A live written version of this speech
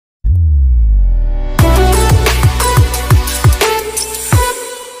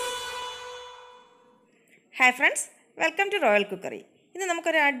Hi friends, welcome to royal cookery. ഇന്ന്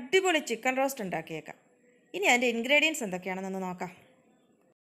നമുക്കൊരു അടിപൊളി ചിക്കൻ റോസ്റ്റ് ഉണ്ടാക്കിയേക്കാം. ഇനി അതിൻ്റെ ഇൻഗ്രീഡിയൻസ് എന്തൊക്കെയാണെന്നൊന്ന് നോക്കാം.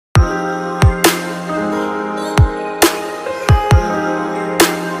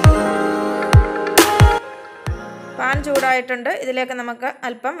 പാൻ ചൂടായിട്ടുണ്ട്. ഇതിലേക്ക് നമുക്ക്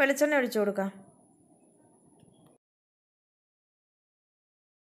അല്പം വെളിച്ചെണ്ണ ഒഴിച്ചു കൊടുക്കാം.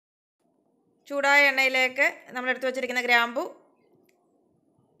 ചൂടായ എണ്ണയിലേക്ക് നമ്മളെടുത്ത് വെച്ചിരിക്കുന്ന ഗ്രാമ്പൂ,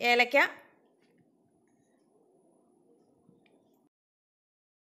 ഏലക്ക,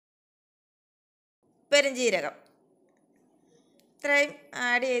 പെരുംജീരകം ഇത്രയും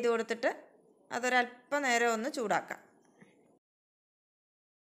ആഡ് ചെയ്ത് കൊടുത്തിട്ട് അതൊരല്പം നേരം ഒന്ന് ചൂടാക്കാം.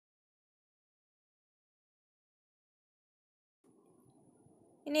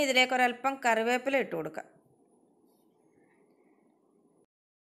 ഇനി ഇതിലേക്ക് ഒരല്പം കറിവേപ്പില ഇട്ട് കൊടുക്കാം.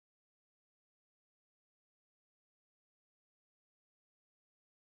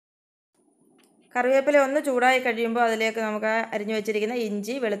 കറിവേപ്പില ഒന്ന് ചൂടായി കഴിയുമ്പോൾ അതിലേക്ക് നമുക്ക് അരിഞ്ഞു വെച്ചിരിക്കുന്ന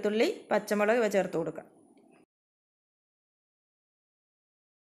ഇഞ്ചി, വെളുത്തുള്ളി, പച്ചമുളക് ഇവ ചേർത്ത് കൊടുക്കാം.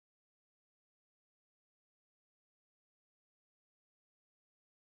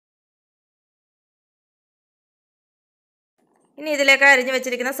 ഇനി ഇതിലേക്ക് അരിഞ്ഞു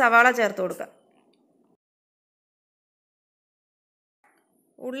വെച്ചിരിക്കുന്ന സവാള ചേർത്ത് കൊടുക്കാം.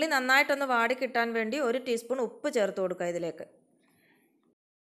 ഉള്ളി നന്നായിട്ടൊന്ന് വാടി കിട്ടാൻ വേണ്ടി 1 ടീസ്പൂൺ ഉപ്പ് ചേർത്ത് കൊടുക്കുക. ഇതിലേക്ക്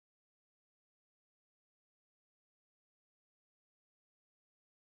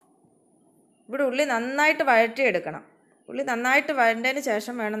ഇവിടെ ഉള്ളി നന്നായിട്ട് വഴറ്റിയെടുക്കണം. ഉള്ളി നന്നായിട്ട് വഴണ്ടതിന്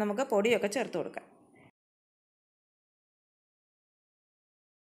ശേഷം വേണം നമുക്ക് പൊടിയൊക്കെ ചേർത്ത് കൊടുക്കാൻ.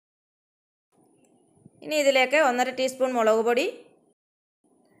 ഇനി ഇതിലേക്ക് 1.5 ടീസ്പൂൺ മുളക് പൊടി,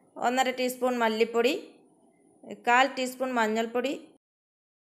 1.5 ടീസ്പൂൺ മല്ലിപ്പൊടി, 1/4 ടീസ്പൂൺ മഞ്ഞൾപ്പൊടി,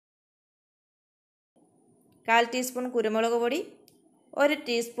 1/4 ടീസ്പൂൺ കുരുമുളക് പൊടി, 1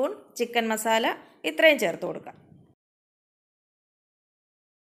 ടീസ്പൂൺ ചിക്കൻ മസാല ഇത്രയും ചേർത്ത് കൊടുക്കാം.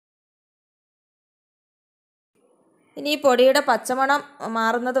 ഇനി ഈ പൊടിയുടെ പച്ചമണം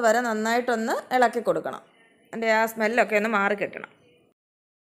മാറുന്നത് വരെ നന്നായിട്ടൊന്ന് ഇളക്കി കൊടുക്കണം. അതിൻ്റെ ആ സ്മെല്ലൊക്കെ ഒന്ന് മാറി കിട്ടണം.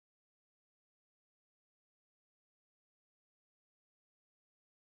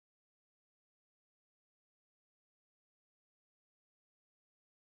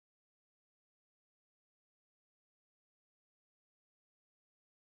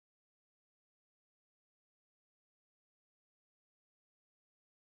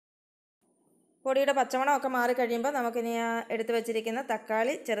 പൊടിയുടെ പച്ചമണമൊക്കെ മാറിക്കഴിയുമ്പോൾ നമുക്കിനി എടുത്ത് വെച്ചിരിക്കുന്ന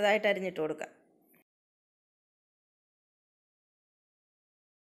തക്കാളി ചെറുതായിട്ട് അരിഞ്ഞിട്ട് കൊടുക്കാം.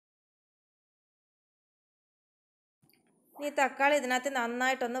 ഈ തക്കാളി ഇതിനകത്ത്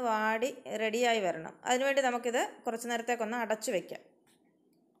നന്നായിട്ടൊന്ന് വാടി റെഡിയായി വരണം. അതിനുവേണ്ടി നമുക്കിത് കുറച്ച് നേരത്തേക്കൊന്ന് അടച്ചു വയ്ക്കാം.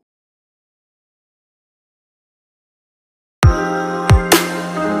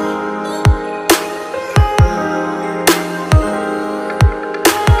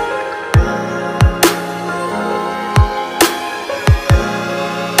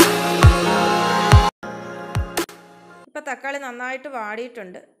 ഇപ്പോൾ തക്കാളി നന്നായിട്ട്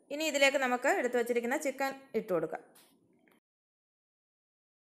വാടിയിട്ടുണ്ട്. ഇനി ഇതിലേക്ക് നമുക്ക് എടുത്തു വച്ചിരിക്കുന്ന ചിക്കൻ ഇട്ട് കൊടുക്കാം.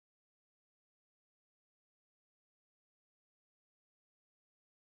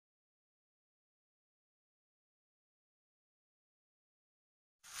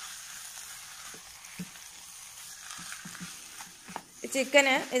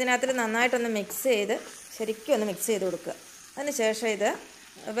 ചിക്കന് ഇതിനകത്ത് നന്നായിട്ടൊന്ന് ശരിക്കും ഒന്ന് മിക്സ് ചെയ്ത് കൊടുക്കുക. അതിന് ശേഷം ഇത്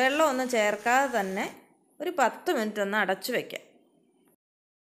വെള്ളമൊന്നും ചേർക്കാതെ തന്നെ ഒരു 10 മിനിറ്റ് ഒന്ന് അടച്ചു വയ്ക്കാം.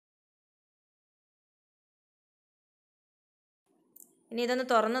 ഇനി ഇതൊന്ന്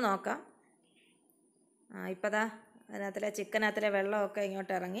തുറന്ന് നോക്കാം. ഇപ്പോൾ ദാ ചിക്കനകത്തിലെ വെള്ളമൊക്കെ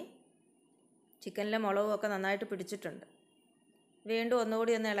ഇങ്ങോട്ട് ഇറങ്ങി ചിക്കനിലെ മുളകും ഒക്കെ നന്നായിട്ട് പിടിച്ചിട്ടുണ്ട്. വീണ്ടും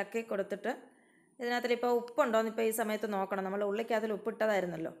ഒന്നുകൂടി ഒന്ന് ഇളക്കി കൊടുത്തിട്ട് ഇതിനകത്തിൽ ഇപ്പോൾ ഉപ്പുണ്ടോയെന്ന് ഇപ്പോൾ ഈ സമയത്ത് നോക്കണം. നമ്മൾ ഉള്ളിക്കകത്തിൽ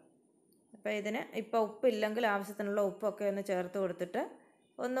ഉപ്പിട്ടതായിരുന്നല്ലോ. അപ്പോൾ ഇതിന് ഇപ്പോൾ ഉപ്പില്ലെങ്കിൽ ആവശ്യത്തിനുള്ള ഉപ്പൊക്കെ ഒന്ന് ചേർത്ത് കൊടുത്തിട്ട്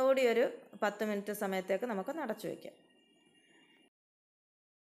ഒന്നുകൂടി ഒരു 10 മിനിറ്റ് സമയത്തേക്ക് നമുക്കൊന്ന് അടച്ചു വയ്ക്കാം.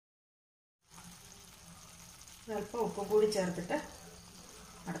 അല്പം ഉപ്പും കൂടി ചേർത്തിട്ട്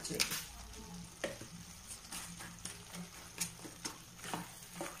അടച്ചു വയ്ക്കും.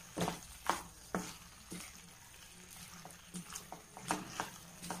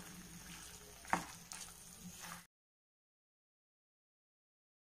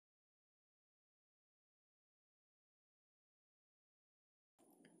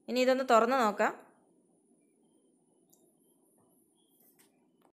 ഇനി ഇതൊന്ന് തുറന്ന് നോക്കാം.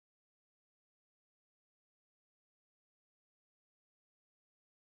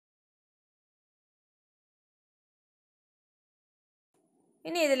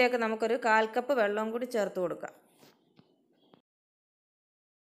 ഇനി ഇതിലേക്ക് നമുക്കൊരു 1/4 കപ്പ് വെള്ളം കൂടി ചേർത്ത് കൊടുക്കാം.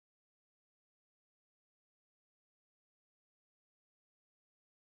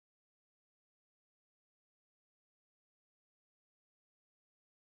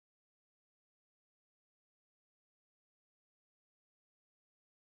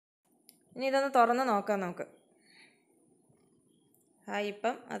 ഇനി ഇതൊന്ന് തുറന്ന് നോക്കാം നമുക്ക്.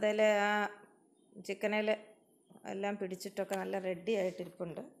 ഇപ്പം അതിൽ ആ ചിക്കനിൽ എല്ലാം പിടിച്ചിട്ടൊക്കെ നല്ല റെഡി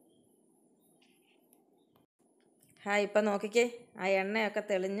ആയിട്ടിരിപ്പുണ്ട്. ഇപ്പം നോക്കിക്കേ, ആ എണ്ണയൊക്കെ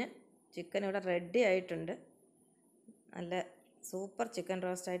തെളിഞ്ഞ് ചിക്കൻ ഇവിടെ റെഡി ആയിട്ടുണ്ട്. നല്ല സൂപ്പർ ചിക്കൻ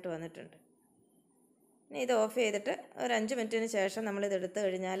റോസ്റ്റായിട്ട് വന്നിട്ടുണ്ട്. ഇനി ഇത് ഓഫ് ചെയ്തിട്ട് ഒരു 5 മിനിറ്റിന് ശേഷം നമ്മളിത് എടുത്തു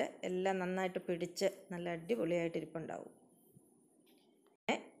കഴിഞ്ഞാൽ എല്ലാം നന്നായിട്ട് പിടിച്ച് നല്ല അടിപൊളിയായിട്ടിരിപ്പുണ്ടാവും.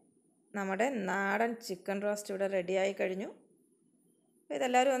 നമ്മുടെ നാടൻ ചിക്കൻ റോസ്റ്റ് ഇവിടെ റെഡിയായി കഴിഞ്ഞു. അപ്പോൾ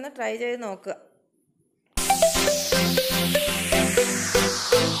ഇതെല്ലാവരും ഒന്ന് ട്രൈ ചെയ്ത് നോക്കുക.